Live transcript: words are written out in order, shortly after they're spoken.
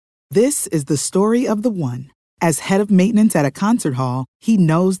This is the story of the one. As head of maintenance at a concert hall, he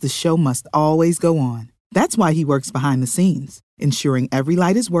knows the show must always go on. That's why he works behind the scenes, ensuring every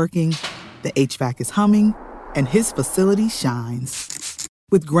light is working, the HVAC is humming, and his facility shines.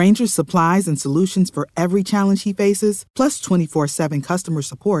 With Grainger's supplies and solutions for every challenge he faces, plus 24/7 customer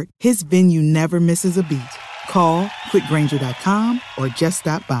support, his venue never misses a beat. Call quickgrainger.com or just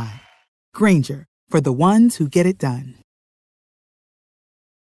stop by. Grainger, for the ones who get it done.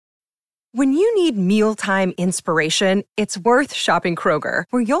 When you need mealtime inspiration, it's worth shopping Kroger,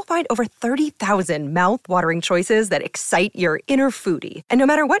 where you'll find over 30,000 mouth-watering choices that excite your inner foodie. And no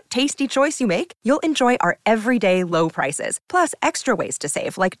matter what tasty choice you make, you'll enjoy our everyday low prices, plus extra ways to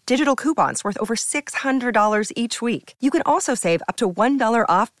save, like digital coupons worth over $600 each week. You can also save up to $1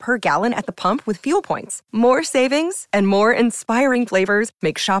 off per gallon at the pump with fuel points. More savings and more inspiring flavors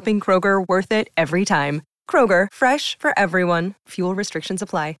make shopping Kroger worth it every time. Kroger, fresh for everyone. Fuel restrictions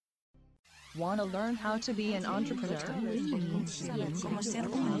apply. Want to learn how to be an entrepreneur?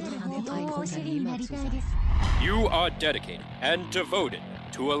 You are dedicated and devoted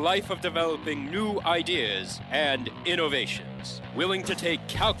to a life of developing new ideas and innovations, willing to take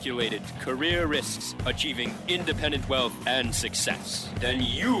calculated career risks, achieving independent wealth and success. Then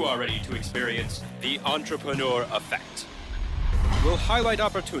you are ready to experience the Entrepreneur Effect. We'll highlight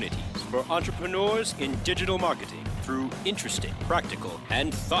opportunities for entrepreneurs in digital marketing through interesting, practical,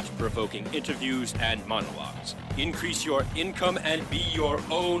 and thought-provoking interviews and monologues. Increase your income and be your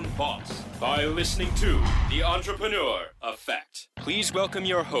own boss by listening to The Entrepreneur Effect. Please welcome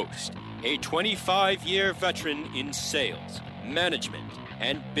your host, a 25-year veteran in sales, management,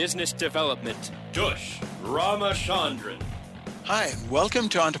 and business development, Dush Ramachandran. Hi, and welcome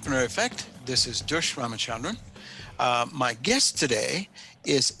to Entrepreneur Effect. This is Dush Ramachandran. My guest today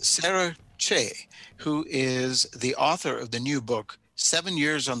is Sarah Che, who is the author of the new book, 7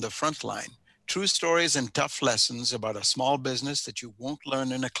 Years on the Front Line, True Stories and Tough Lessons About a Small Business That You Won't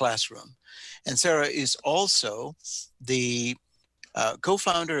Learn in a Classroom. And Sarah is also the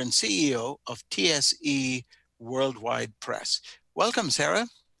co-founder and CEO of TSE Worldwide Press. Welcome, Sarah.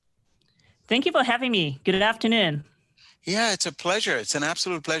 Thank you for having me. Good afternoon. Yeah, it's a pleasure. It's an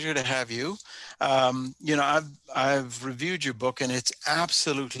absolute pleasure to have you. I've reviewed your book, and it's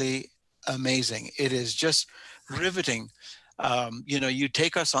absolutely amazing. It is just riveting. You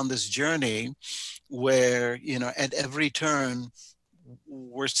take us on this journey where, at every turn,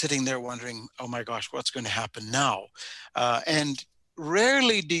 we're sitting there wondering, oh my gosh, what's going to happen now? And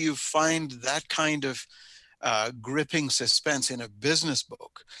rarely do you find that kind of gripping suspense in a business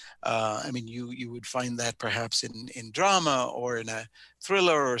book. You would find that perhaps in drama or in a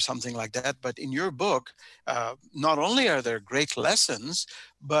thriller or something like that. But in your book, not only are there great lessons,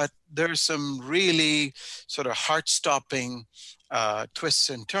 but there's some really sort of heart-stopping twists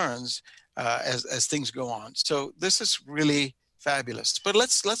and turns as things go on. So this is really fabulous. But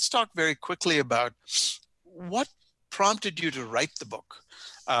let's talk very quickly about what prompted you to write the book.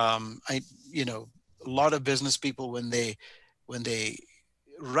 A lot of business people, when they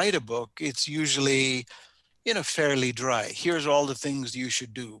write a book, it's usually, fairly dry. Here's all the things you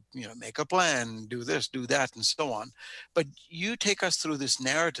should do, make a plan, do this, do that, and so on. But you take us through this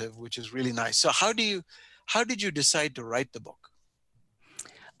narrative, which is really nice. So how did you decide to write the book?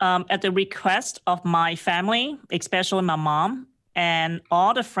 At the request of my family, especially my mom and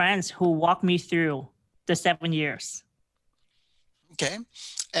all the friends who walked me through the 7 years. Okay.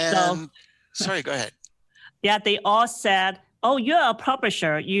 And sorry, go ahead. Yeah, they all said, oh, you're a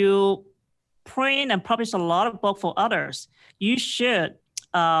publisher. You print and publish a lot of books for others. You should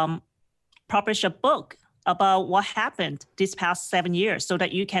publish a book about what happened these past 7 years so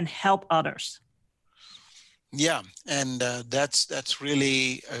that you can help others. Yeah, and that's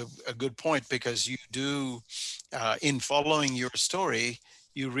really a good point, because you do, in following your story,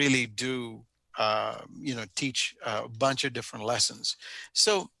 you really do, teach a bunch of different lessons.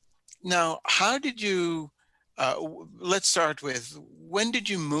 So now, how did you, let's start with, when did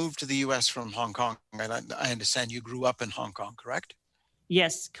you move to the US from Hong Kong? And I understand you grew up in Hong Kong, correct?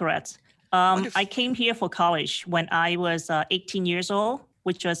 Yes, correct. I came here for college when I was 18 years old,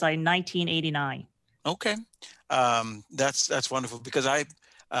 which was like 1989. Okay, that's wonderful, because I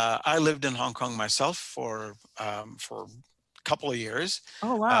lived in Hong Kong myself for a couple of years.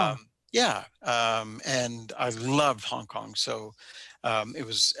 Oh, wow. And I loved Hong Kong. So it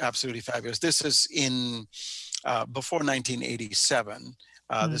was absolutely fabulous. This is in before 1987.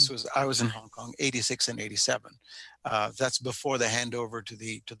 I was in Hong Kong, 86 and 87. That's before the handover to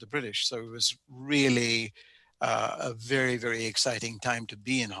the British. So it was really a very, very exciting time to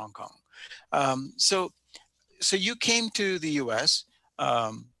be in Hong Kong. So you came to the US.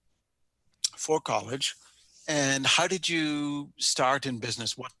 for college. And how did you start in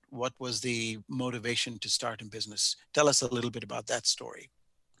business? What was the motivation to start in business? Tell us a little bit about that story.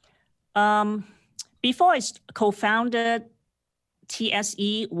 Before I co-founded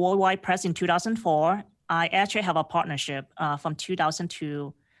TSE Worldwide Press in 2004, I actually have a partnership from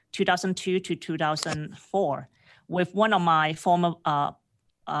 2002 to 2004 with one of my former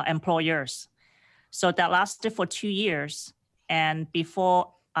employers. So that lasted for 2 years. And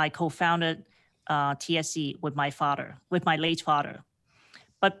before I co-founded TSE with my late father.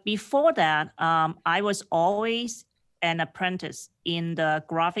 But before that, I was always an apprentice in the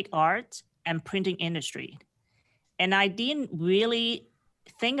graphic art and printing industry. And I didn't really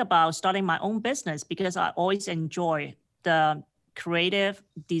think about starting my own business because I always enjoy the creative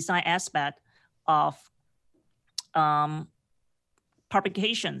design aspect of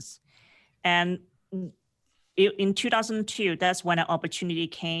publications. And in 2002, that's when an opportunity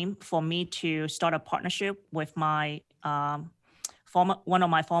came for me to start a partnership with my one of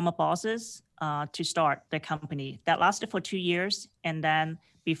my former bosses to start the company. That lasted for 2 years, and then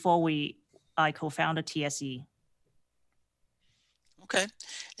before I co-founded TSE. Okay,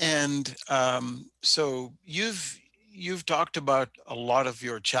 and so you've talked about a lot of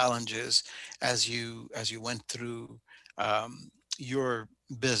your challenges as you went through your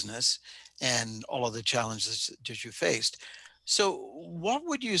business and all of the challenges that you faced. So what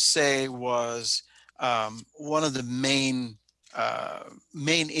would you say was one of the main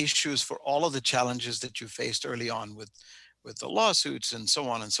issues for all of the challenges that you faced early on with the lawsuits and so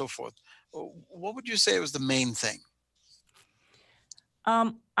on and so forth? What would you say was the main thing?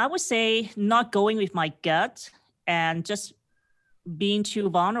 I would say not going with my gut and just being too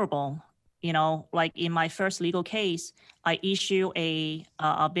vulnerable. You know, like in my first legal case, I issue a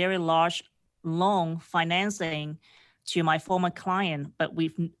very large loan financing to my former client, but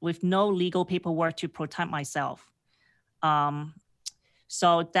with no legal paperwork to protect myself.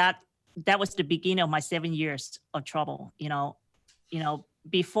 So that was the beginning of my 7 years of trouble. You know,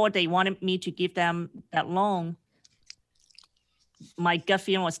 before they wanted me to give them that loan, my gut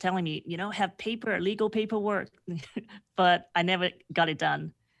feeling was telling me, have legal paperwork, but I never got it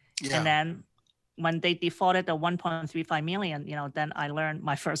done. Yeah. And then when they defaulted the 1.35 million, then I learned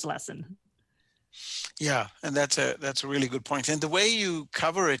my first lesson. Yeah, and that's a really good point. And the way you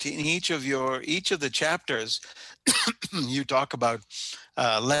cover it in each of the chapters, you talk about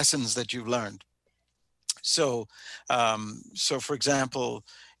lessons that you've learned. So, for example,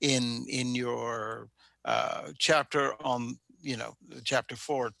 in your chapter on chapter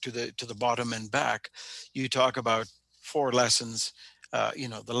 4 to the bottom and back, you talk about 4 lessons.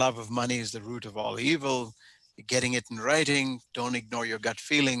 The love of money is the root of all evil. Getting it in writing. Don't ignore your gut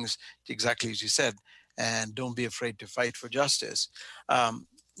feelings, exactly as you said, and don't be afraid to fight for justice.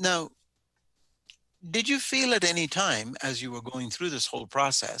 Now, did you feel at any time as you were going through this whole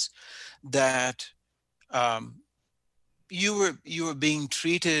process that you were being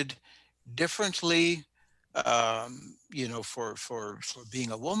treated differently? For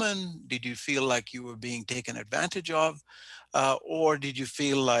being a woman? Did you feel like you were being taken advantage of? Or did you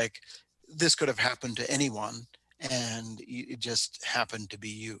feel like this could have happened to anyone and it just happened to be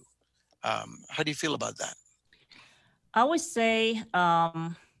you? How do you feel about that? I would say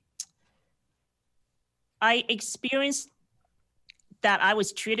I experienced that I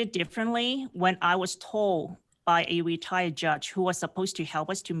was treated differently when I was told by a retired judge who was supposed to help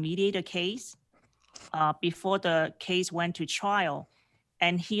us to mediate a case before the case went to trial.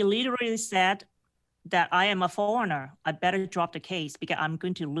 And he literally said that I am a foreigner. I better drop the case because I'm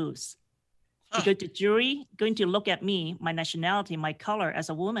going to lose. Because the jury going to look at me, my nationality, my color as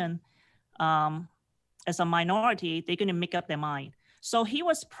a woman, as a minority, they're going to make up their mind. So he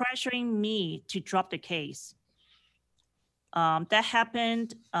was pressuring me to drop the case. That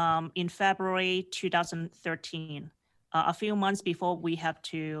happened in February 2013. A few months before we have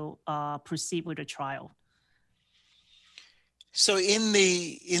to proceed with the trial. So in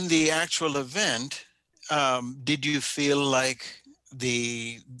the actual event, did you feel like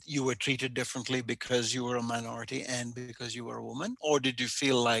you were treated differently because you were a minority and because you were a woman, or did you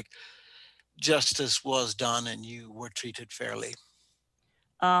feel like justice was done and you were treated fairly?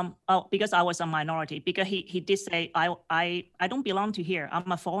 Because I was a minority, because he did say, I don't belong to here.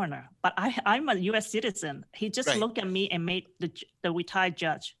 I'm a foreigner, but I'm a U.S. citizen. He just looked at me and made the retired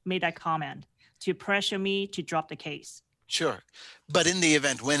judge made that comment to pressure me to drop the case. Sure. But in the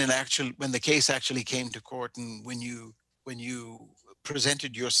event when the case actually came to court and when you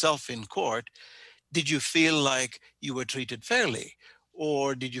presented yourself in court, did you feel like you were treated fairly,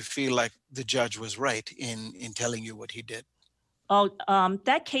 or did you feel like the judge was right in telling you what he did? Oh,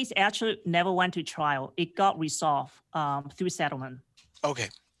 that case actually never went to trial. It got resolved through settlement. Okay.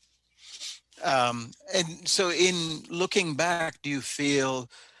 And so in looking back, do you feel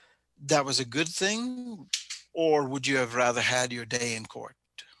that was a good thing, or would you have rather had your day in court?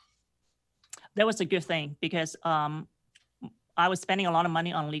 That was a good thing because I was spending a lot of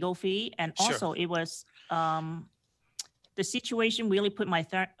money on legal fee, and Sure. also it was the situation really put my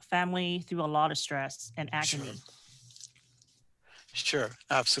family through a lot of stress and agony. Sure,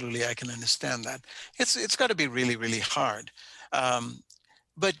 absolutely. I can understand that. It's got to be really, really hard.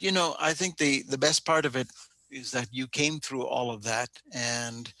 But I think the best part of it is that you came through all of that,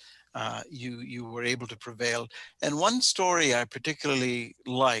 and you were able to prevail. And one story I particularly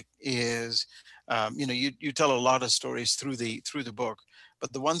like is, you tell a lot of stories through the book,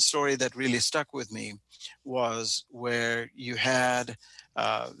 but the one story that really stuck with me was where you had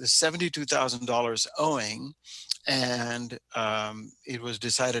the $72,000 owing, and it was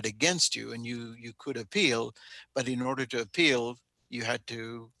decided against you, and you could appeal, but in order to appeal, you had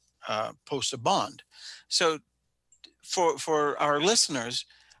to post a bond. So for our listeners,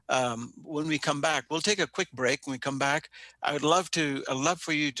 when we come back, we'll take a quick break. When we come back, I'd love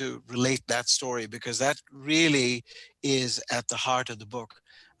for you to relate that story, because that really is at the heart of the book.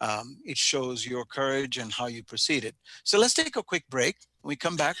 It shows your courage and how you proceeded. So let's take a quick break. When we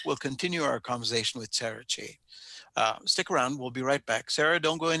come back, we'll continue our conversation with Sarah Che. Stick around. We'll be right back. Sarah,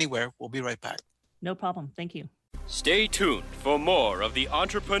 don't go anywhere. We'll be right back. No problem. Thank you. Stay tuned for more of the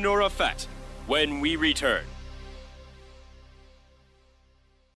Entrepreneur Effect when we return.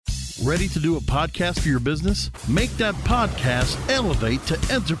 Ready to do a podcast for your business? Make that podcast elevate to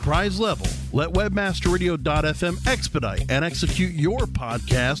enterprise level. Let webmasterradio.fm expedite and execute your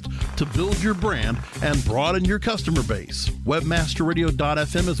podcast to build your brand and broaden your customer base.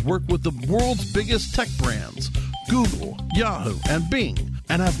 Webmasterradio.fm has worked with the world's biggest tech brands, Google, Yahoo, and Bing,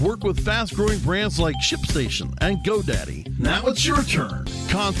 and have worked with fast-growing brands like ShipStation and GoDaddy. Now it's your turn.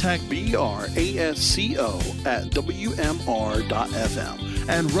 Contact BRASCO at WMR.fm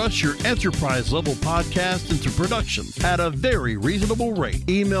and rush your enterprise-level podcast into production at a very reasonable rate.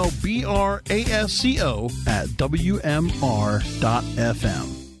 Email BRASCO at WMR.fm.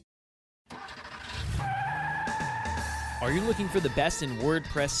 Are you looking for the best in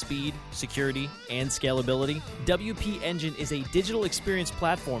WordPress speed, security, and scalability? WP Engine is a digital experience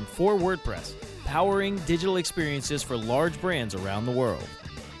platform for WordPress, powering digital experiences for large brands around the world.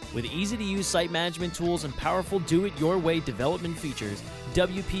 With easy-to-use site management tools and powerful do-it-your-way development features,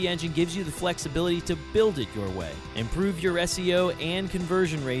 WP Engine gives you the flexibility to build it your way. Improve your SEO and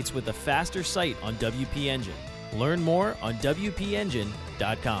conversion rates with a faster site on WP Engine. Learn more on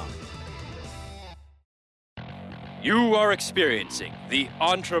WPEngine.com. You are experiencing the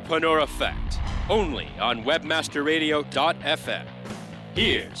Entrepreneur Effect, only on webmasterradio.fm.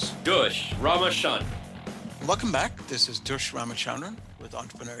 Here's Dush Ramachandran. Welcome back. This is Dush Ramachandran with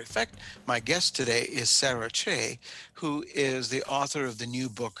Entrepreneur Effect. My guest today is Sarah Che, who is the author of the new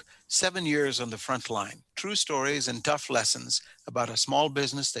book, 7 Years on the Front Line, True Stories and Tough Lessons About a Small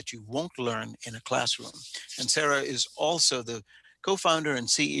Business That You Won't Learn in a Classroom. And Sarah is also the co-founder and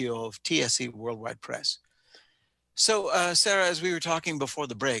CEO of TSE Worldwide Press. So, Sarah, as we were talking before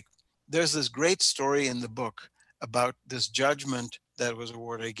the break, there's this great story in the book about this judgment that was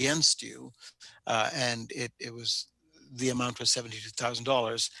awarded against you, and it was, the amount was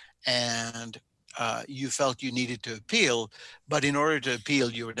 $72,000, and you felt you needed to appeal, but in order to appeal,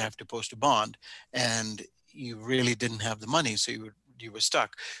 you would have to post a bond, and you really didn't have the money, so you were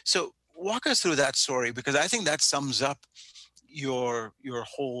stuck. So, walk us through that story, because I think that sums up your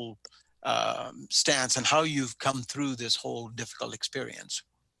whole stance and how you've come through this whole difficult experience.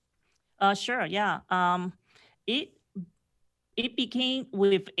 Sure, yeah. It began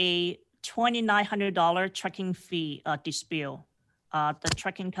with a $2,900 trucking fee dispute. The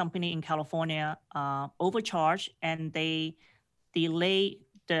trucking company in California overcharged, and they delayed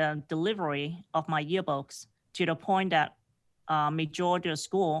the delivery of my yearbooks to the point that majority of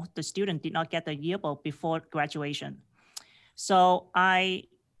school, the student did not get the yearbook before graduation. So I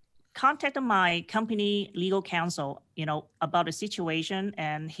contacted my company legal counsel, about the situation,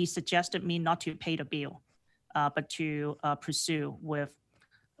 and he suggested me not to pay the bill, but to pursue with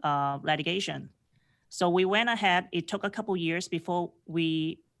litigation. So we went ahead. It took a couple years before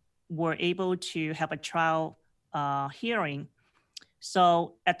we were able to have a trial hearing.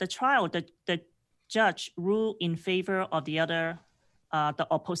 So at the trial, the judge ruled in favor of the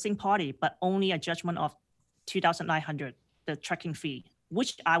opposing party, but only a judgment of $2,900, the trucking fee,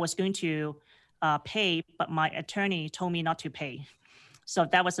 which I was going to pay, but my attorney told me not to pay. So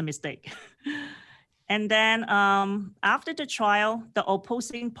that was a mistake. And then after the trial, the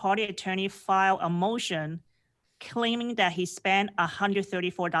opposing party attorney filed a motion claiming that he spent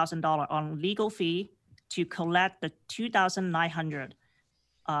 $134,000 on legal fee to collect the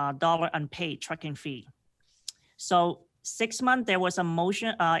 $2,900 unpaid trucking fee. So 6 months, there was a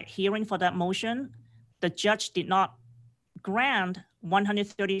motion hearing for that motion. The judge did not grant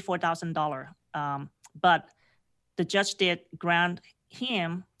 $134,000, but the judge did grant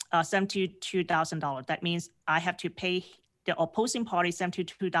him $72,000. That means I have to pay the opposing party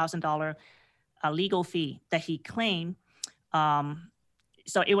 $72,000 legal fee that he claimed. So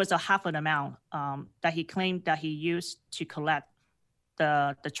it was a half an amount that he claimed that he used to collect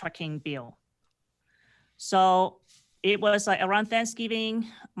the trucking bill. So it was like around Thanksgiving,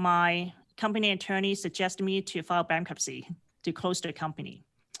 my company attorney suggested me to file bankruptcy to close the company.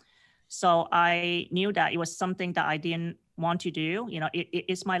 So I knew that it was something that I didn't want to do.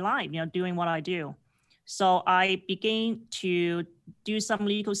 It's my life, doing what I do. So I began to do some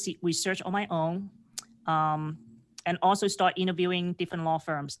legal research on my own, and also start interviewing different law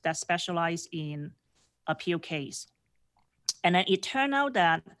firms that specialize in appeal case. And then it turned out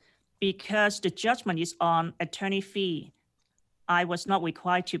that because the judgment is on attorney fee, I was not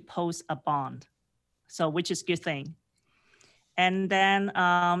required to post a bond, so which is a good thing. And then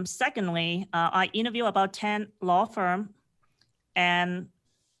secondly, I interviewed about 10 law firms, and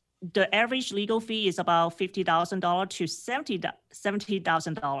the average legal fee is about $50,000 to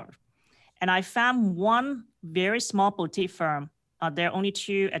 $70,000. And I found one very small boutique firm. There are only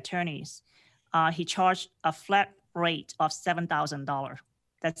 2 attorneys. He charged a flat rate of $7,000.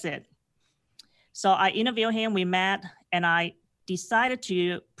 That's it. So I interviewed him, we met, and I decided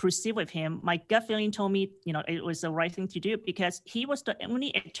to proceed with him. My gut feeling told me, it was the right thing to do because he was the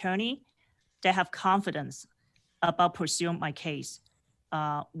only attorney that have confidence about pursuing my case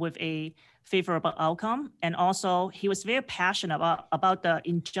with a favorable outcome. And also he was very passionate about the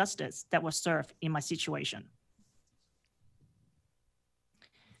injustice that was served in my situation.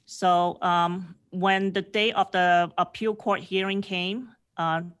 So when the day of the appeal court hearing came,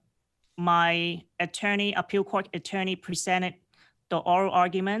 my appeal court attorney presented the oral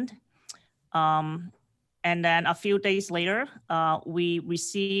argument. And then a few days later, we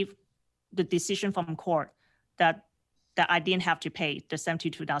received the decision from court that I didn't have to pay the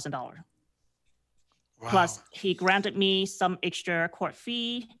 $72,000. Wow. Plus, he granted me some extra court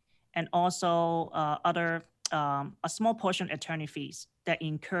fee and also a small portion attorney fees that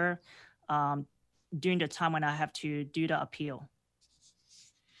incur during the time when I have to do the appeal.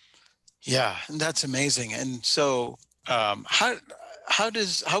 Yeah, that's amazing. And so, how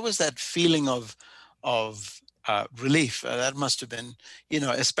was that feeling of relief? That must have been,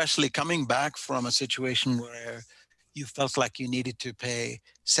 especially coming back from a situation where you felt like you needed to pay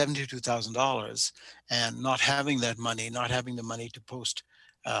 $72,000 and not having that money, not having the money to post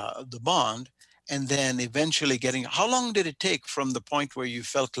the bond, and then eventually how long did it take from the point where you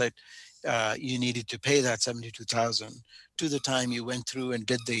felt like you needed to pay that $72,000 to the time you went through and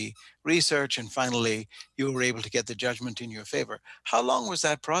did the research and finally you were able to get the judgment in your favor? How long was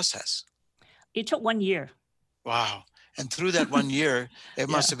that process? It took 1 year. Wow. And through that 1 year, it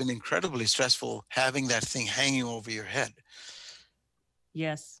must have been incredibly stressful having that thing hanging over your head.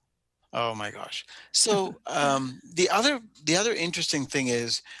 Yes. Oh my gosh. So the other interesting thing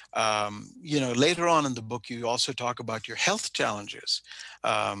is, later on in the book, you also talk about your health challenges.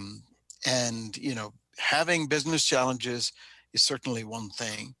 And, having business challenges is certainly one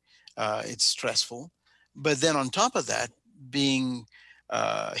thing. It's stressful. But then on top of that, being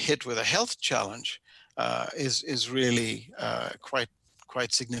hit with a health challenge is really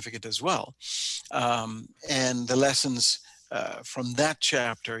quite significant as well. And the lessons from that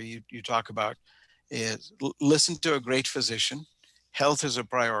chapter you talk about is listen to a great physician. Health is a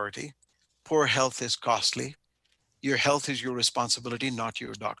priority. Poor health is costly. Your health is your responsibility, not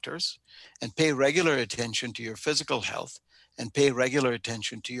your doctor's. And pay regular attention to your physical health and pay regular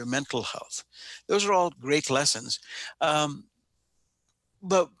attention to your mental health. Those are all great lessons.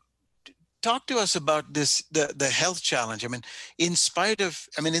 But talk to us about the health challenge. In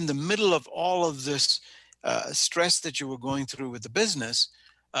the middle of all of this stress that you were going through with the business,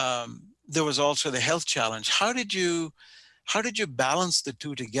 there was also the health challenge. How did you balance the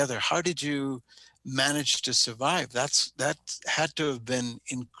two together? How did you manage to survive? That had to have been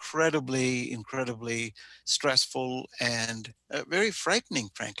incredibly stressful and very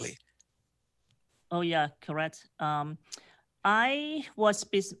frightening, frankly. Oh yeah, correct. I was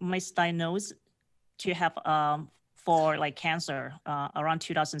misdiagnosed to have for cancer around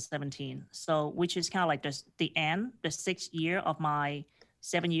 2017. So which is kind of like the 6th year of my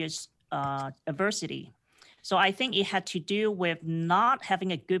 7 years adversity. So I think it had to do with not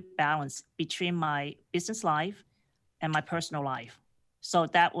having a good balance between my business life and my personal life. So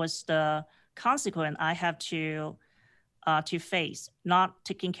that was the consequence I have to face, not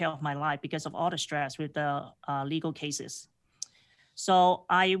taking care of my life because of all the stress with the legal cases. So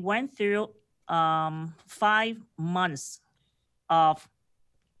I went through 5 months of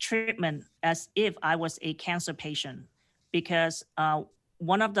treatment as if I was a cancer patient, because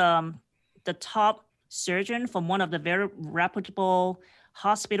one of the top surgeon from one of the very reputable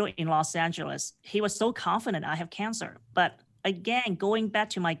hospital in Los Angeles, he was so confident I have cancer. But again, going back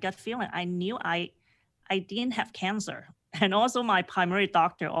to my gut feeling, I knew I didn't have cancer. And also my primary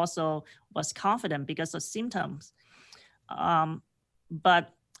doctor also was confident because of symptoms.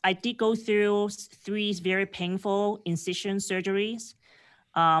 But I did go through 3 very painful incision surgeries.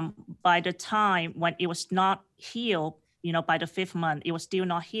 By the time when it was not healed, by the 5th month, it was still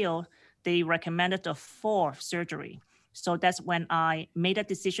not healed, they recommended the 4th surgery. So that's when I made a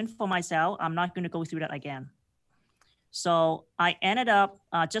decision for myself. I'm not going to go through that again. So I ended up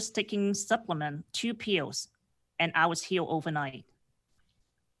just taking supplement, 2 pills, and I was healed overnight.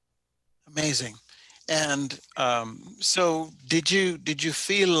 Amazing. And so did you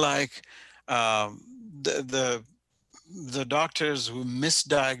feel like the doctors who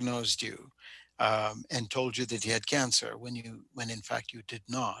misdiagnosed you and told you that you had cancer when in fact you did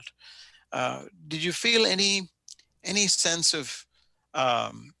not, did you feel any sense of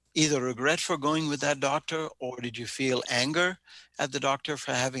either regret for going with that doctor, or did you feel anger at the doctor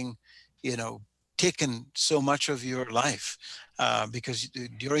for having, taken so much of your life? Because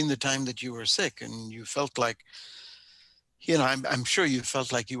during the time that you were sick and you felt like, I'm sure you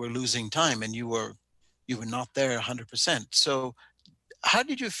felt like you were losing time and you were not there 100%. So how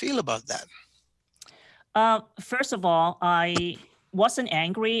did you feel about that? First of all, I wasn't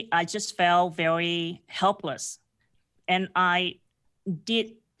angry. I just felt very helpless. And I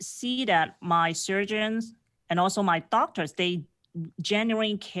did see that my surgeons and also my doctors, they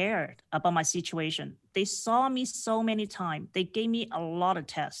genuinely cared about my situation. They saw me so many times. They gave me a lot of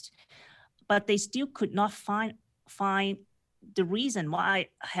tests, but they still could not find the reason why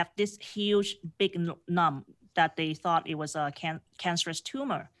I have this huge, big lump that they thought it was a cancerous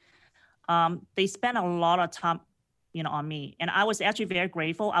tumor. They spent a lot of time, on me. And I was actually very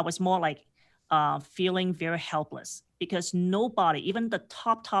grateful. I was more like feeling very helpless because nobody, even the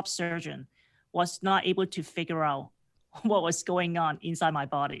top surgeon, was not able to figure out what was going on inside my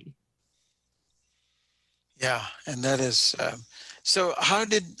body. Yeah, and that is, so how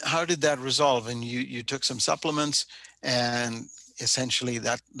did that resolve? And you took some supplements and essentially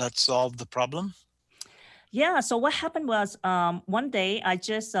that solved the problem? Yeah, so what happened was one day I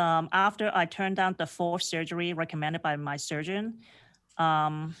just, after I turned down the 4th surgery recommended by my surgeon,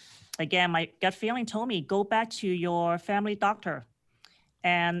 again, my gut feeling told me, go back to your family doctor.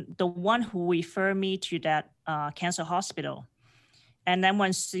 And the one who referred me to that cancer hospital. And then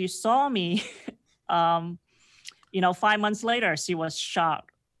when she saw me, 5 months later, she was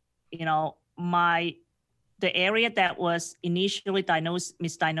shocked. The area that was initially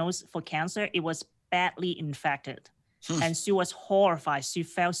misdiagnosed for cancer, it was badly infected. And she was horrified. She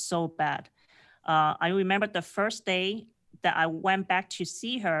felt so bad. I remember the first day that I went back to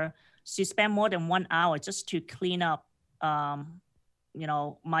see her, she spent more than 1 hour just to clean up, my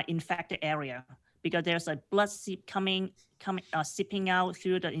infected area, because there's a blood seeping out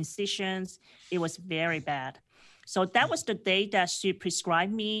through the incisions. It was very bad. So that was the day that she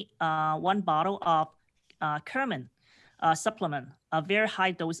prescribed me 1 bottle of Curcumin supplement, a very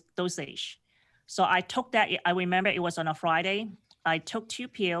high dosage. So I took that. I remember it was on a Friday. I took 2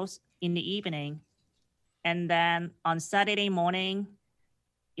 pills in the evening, and then on Saturday morning,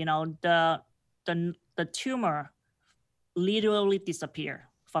 the tumor literally disappeared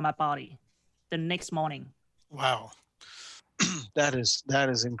from my body the next morning. Wow. That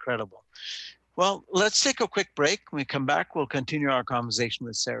is incredible. Well, let's take a quick break. When we come back, we'll continue our conversation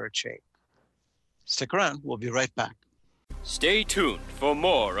with Sarah Che. Stick around. We'll be right back. Stay tuned for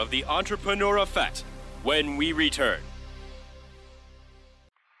more of the Entrepreneur Effect when we return.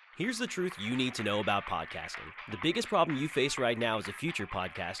 Here's the truth you need to know about podcasting. The biggest problem you face right now as a future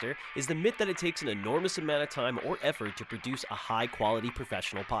podcaster is the myth that it takes an enormous amount of time or effort to produce a high-quality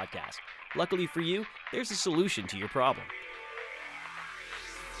professional podcast. Luckily for you, there's a solution to your problem.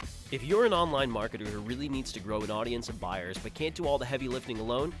 If you're an online marketer who really needs to grow an audience of buyers but can't do all the heavy lifting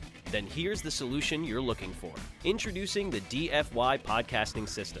alone, then here's the solution you're looking for. Introducing the DFY Podcasting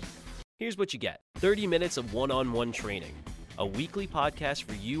System. Here's what you get. 30 minutes of one-on-one training, a weekly podcast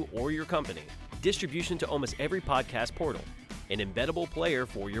for you or your company, distribution to almost every podcast portal, an embeddable player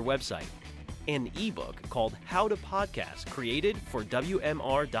for your website, an ebook called How to Podcast, created for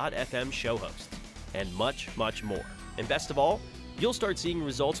WMR.FM show hosts, and much, much more. And best of all, you'll start seeing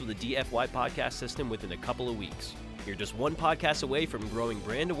results with the DFY podcast system within a couple of weeks. You're just one podcast away from growing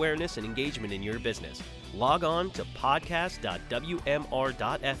brand awareness and engagement in your business. Log on to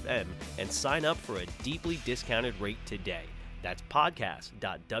podcast.wmr.fm and sign up for a deeply discounted rate today. That's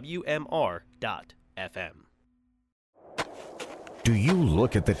podcast.wmr.fm. Do you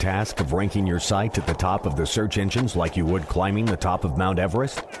look at the task of ranking your site at the top of the search engines like you would climbing the top of Mount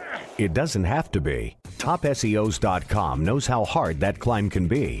Everest? It doesn't have to be. TopSEOs.com knows how hard that climb can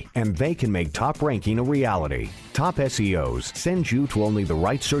be, and they can make top ranking a reality. Top SEOs sends you to only the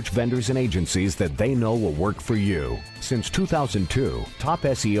right search vendors and agencies that they know will work for you. Since 2002,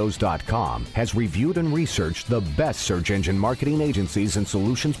 TopSEOs.com has reviewed and researched the best search engine marketing agencies and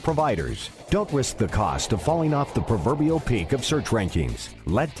solutions providers. Don't risk the cost of falling off the proverbial peak of search rankings.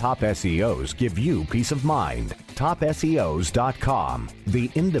 Let Top SEOs give you peace of mind. TopSEOs.com,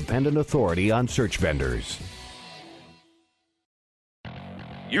 the independent authority on search vendors.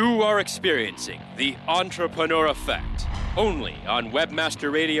 You are experiencing the Entrepreneur Effect, only on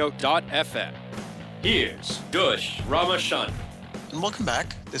WebmasterRadio.fm. Here's Dush Ramachandran. And welcome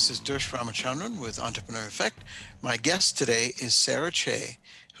back. This is Dush Ramachandran with Entrepreneur Effect. My guest today is Sarah Che,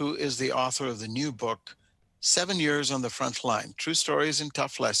 who is the author of the new book, 7 Years on the Front Line, True Stories and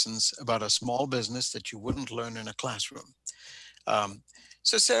Tough Lessons About a Small Business That You Wouldn't Learn in a Classroom.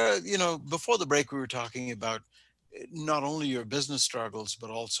 So Sarah, before the break, we were talking about not only your business struggles,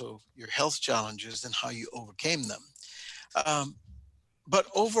 but also your health challenges and how you overcame them. But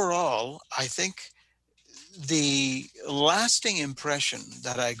overall, I think the lasting impression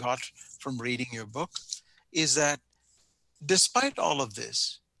that I got from reading your book is that despite all of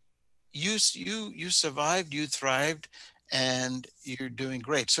this, you survived, you thrived, and you're doing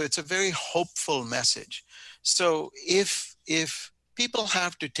great. So it's a very hopeful message. So if people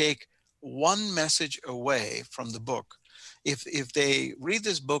have to take one message away from the book, if they read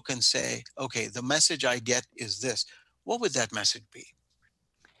this book and say, okay, the message I get is this, what would that message be?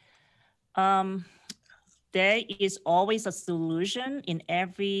 There is always a solution in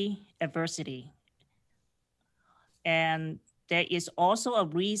every adversity. And there is also a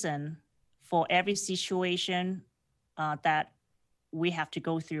reason for every situation that we have to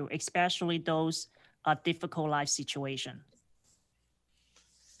go through, especially those difficult life situations.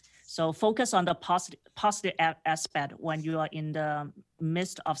 So focus on the positive aspect when you are in the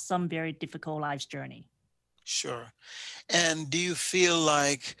midst of some very difficult life's journey. Sure. And do you feel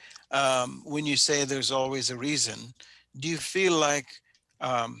like when you say there's always a reason, do you feel like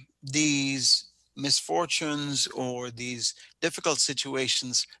these misfortunes or these difficult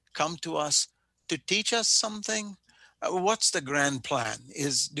situations come to us to teach us something? What's the grand plan?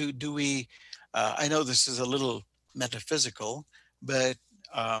 Do we, I know this is a little metaphysical, but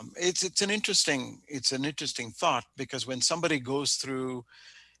it's an interesting thought, because when somebody goes through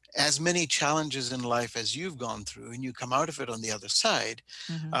as many challenges in life as you've gone through, and you come out of it on the other side,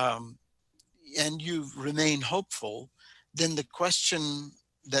 and you remain hopeful, then the question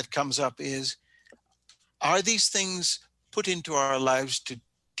that comes up is, are these things put into our lives to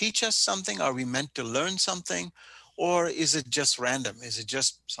teach us something? Are we meant to learn something? Or is it just random? Is it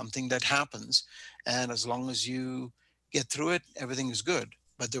just something that happens? And as long as you get through it, everything is good.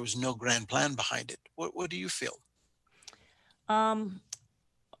 But there was no grand plan behind it. What do you feel?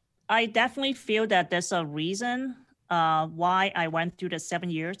 I definitely feel that there's a reason why I went through the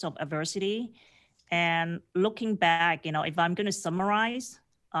 7 years of adversity. And looking back, if I'm going to summarize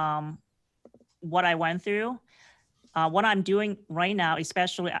what I went through, what I'm doing right now,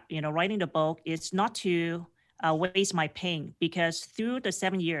 especially, writing the book, is not to waste my pain, because through the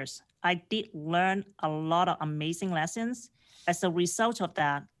 7 years, I did learn a lot of amazing lessons. As a result of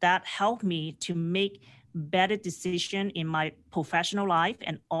that helped me to make better decisions in my professional life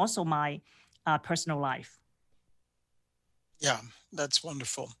and also my personal life. Yeah, that's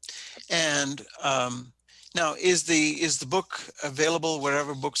wonderful. And now, is the book available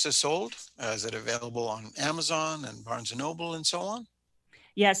wherever books are sold? Is it available on Amazon and Barnes & Noble and so on?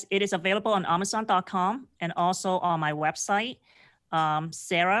 Yes, it is available on Amazon.com and also on my website,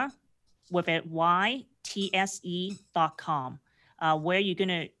 Sarah with a Y, TSE.com, where you're going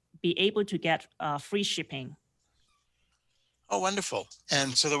to be able to get free shipping. Oh, wonderful.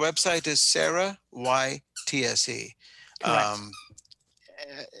 And so the website is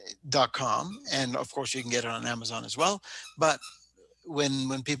sarahYTSE.com. And of course, you can get it on Amazon as well. But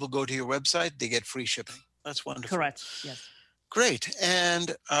when people go to your website, they get free shipping. That's wonderful. Correct, yes. Great.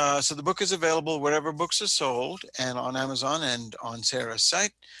 And so the book is available wherever books are sold and on Amazon and on Sarah's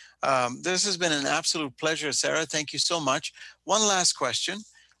site. This has been an absolute pleasure, Sarah. Thank you so much. One last question.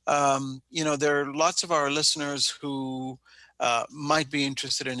 There are lots of our listeners who might be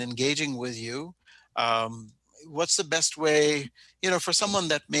interested in engaging with you. What's the best way, for someone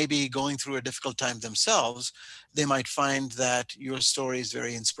that may be going through a difficult time themselves, they might find that your story is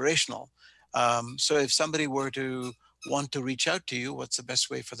very inspirational. So if somebody were to want to reach out to you, what's the best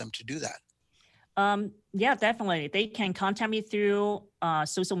way for them to do that? Yeah, definitely. They can contact me through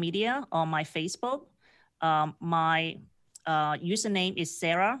social media on my Facebook. My username is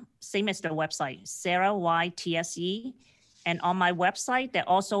Sarah, same as the website, Sarah YTSE. And on my website, they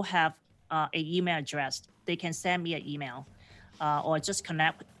also have an email address. They can send me an email or just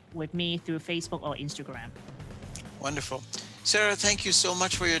connect with me through Facebook or Instagram. Wonderful. Sarah, thank you so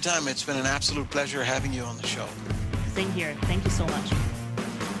much for your time. It's been an absolute pleasure having you on the show. Same here. Thank you so much.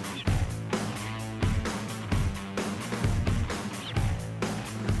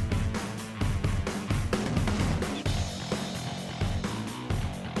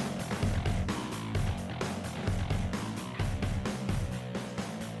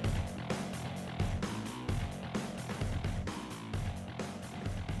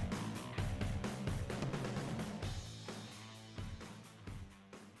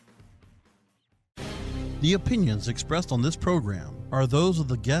 The opinions expressed on this program are those of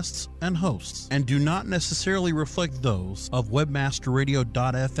the guests and hosts and do not necessarily reflect those of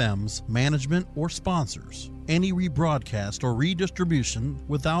WebmasterRadio.fm's management or sponsors. Any rebroadcast or redistribution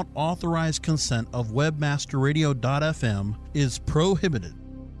without authorized consent of WebmasterRadio.fm is prohibited.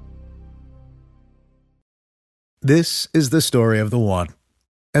 This is the story of the one.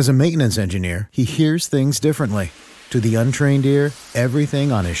 As a maintenance engineer, he hears things differently. To the untrained ear,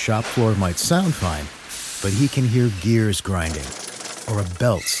 everything on his shop floor might sound fine, but he can hear gears grinding or a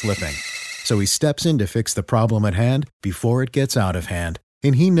belt slipping. So he steps in to fix the problem at hand before it gets out of hand.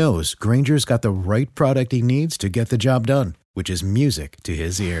 And he knows Grainger's got the right product he needs to get the job done, which is music to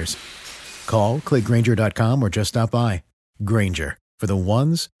his ears. Call, click Grainger.com, or just stop by. Grainger, for the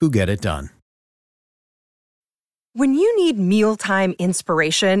ones who get it done. When you need mealtime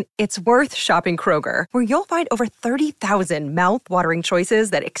inspiration, it's worth shopping Kroger, where you'll find over 30,000 mouth-watering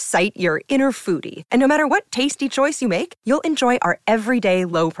choices that excite your inner foodie. And no matter what tasty choice you make, you'll enjoy our everyday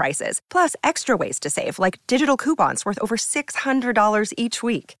low prices, plus extra ways to save, like digital coupons worth over $600 each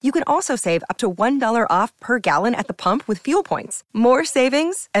week. You can also save up to $1 off per gallon at the pump with fuel points. More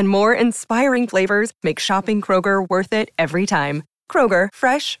savings and more inspiring flavors make shopping Kroger worth it every time. Kroger,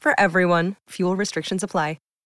 fresh for everyone. Fuel restrictions apply.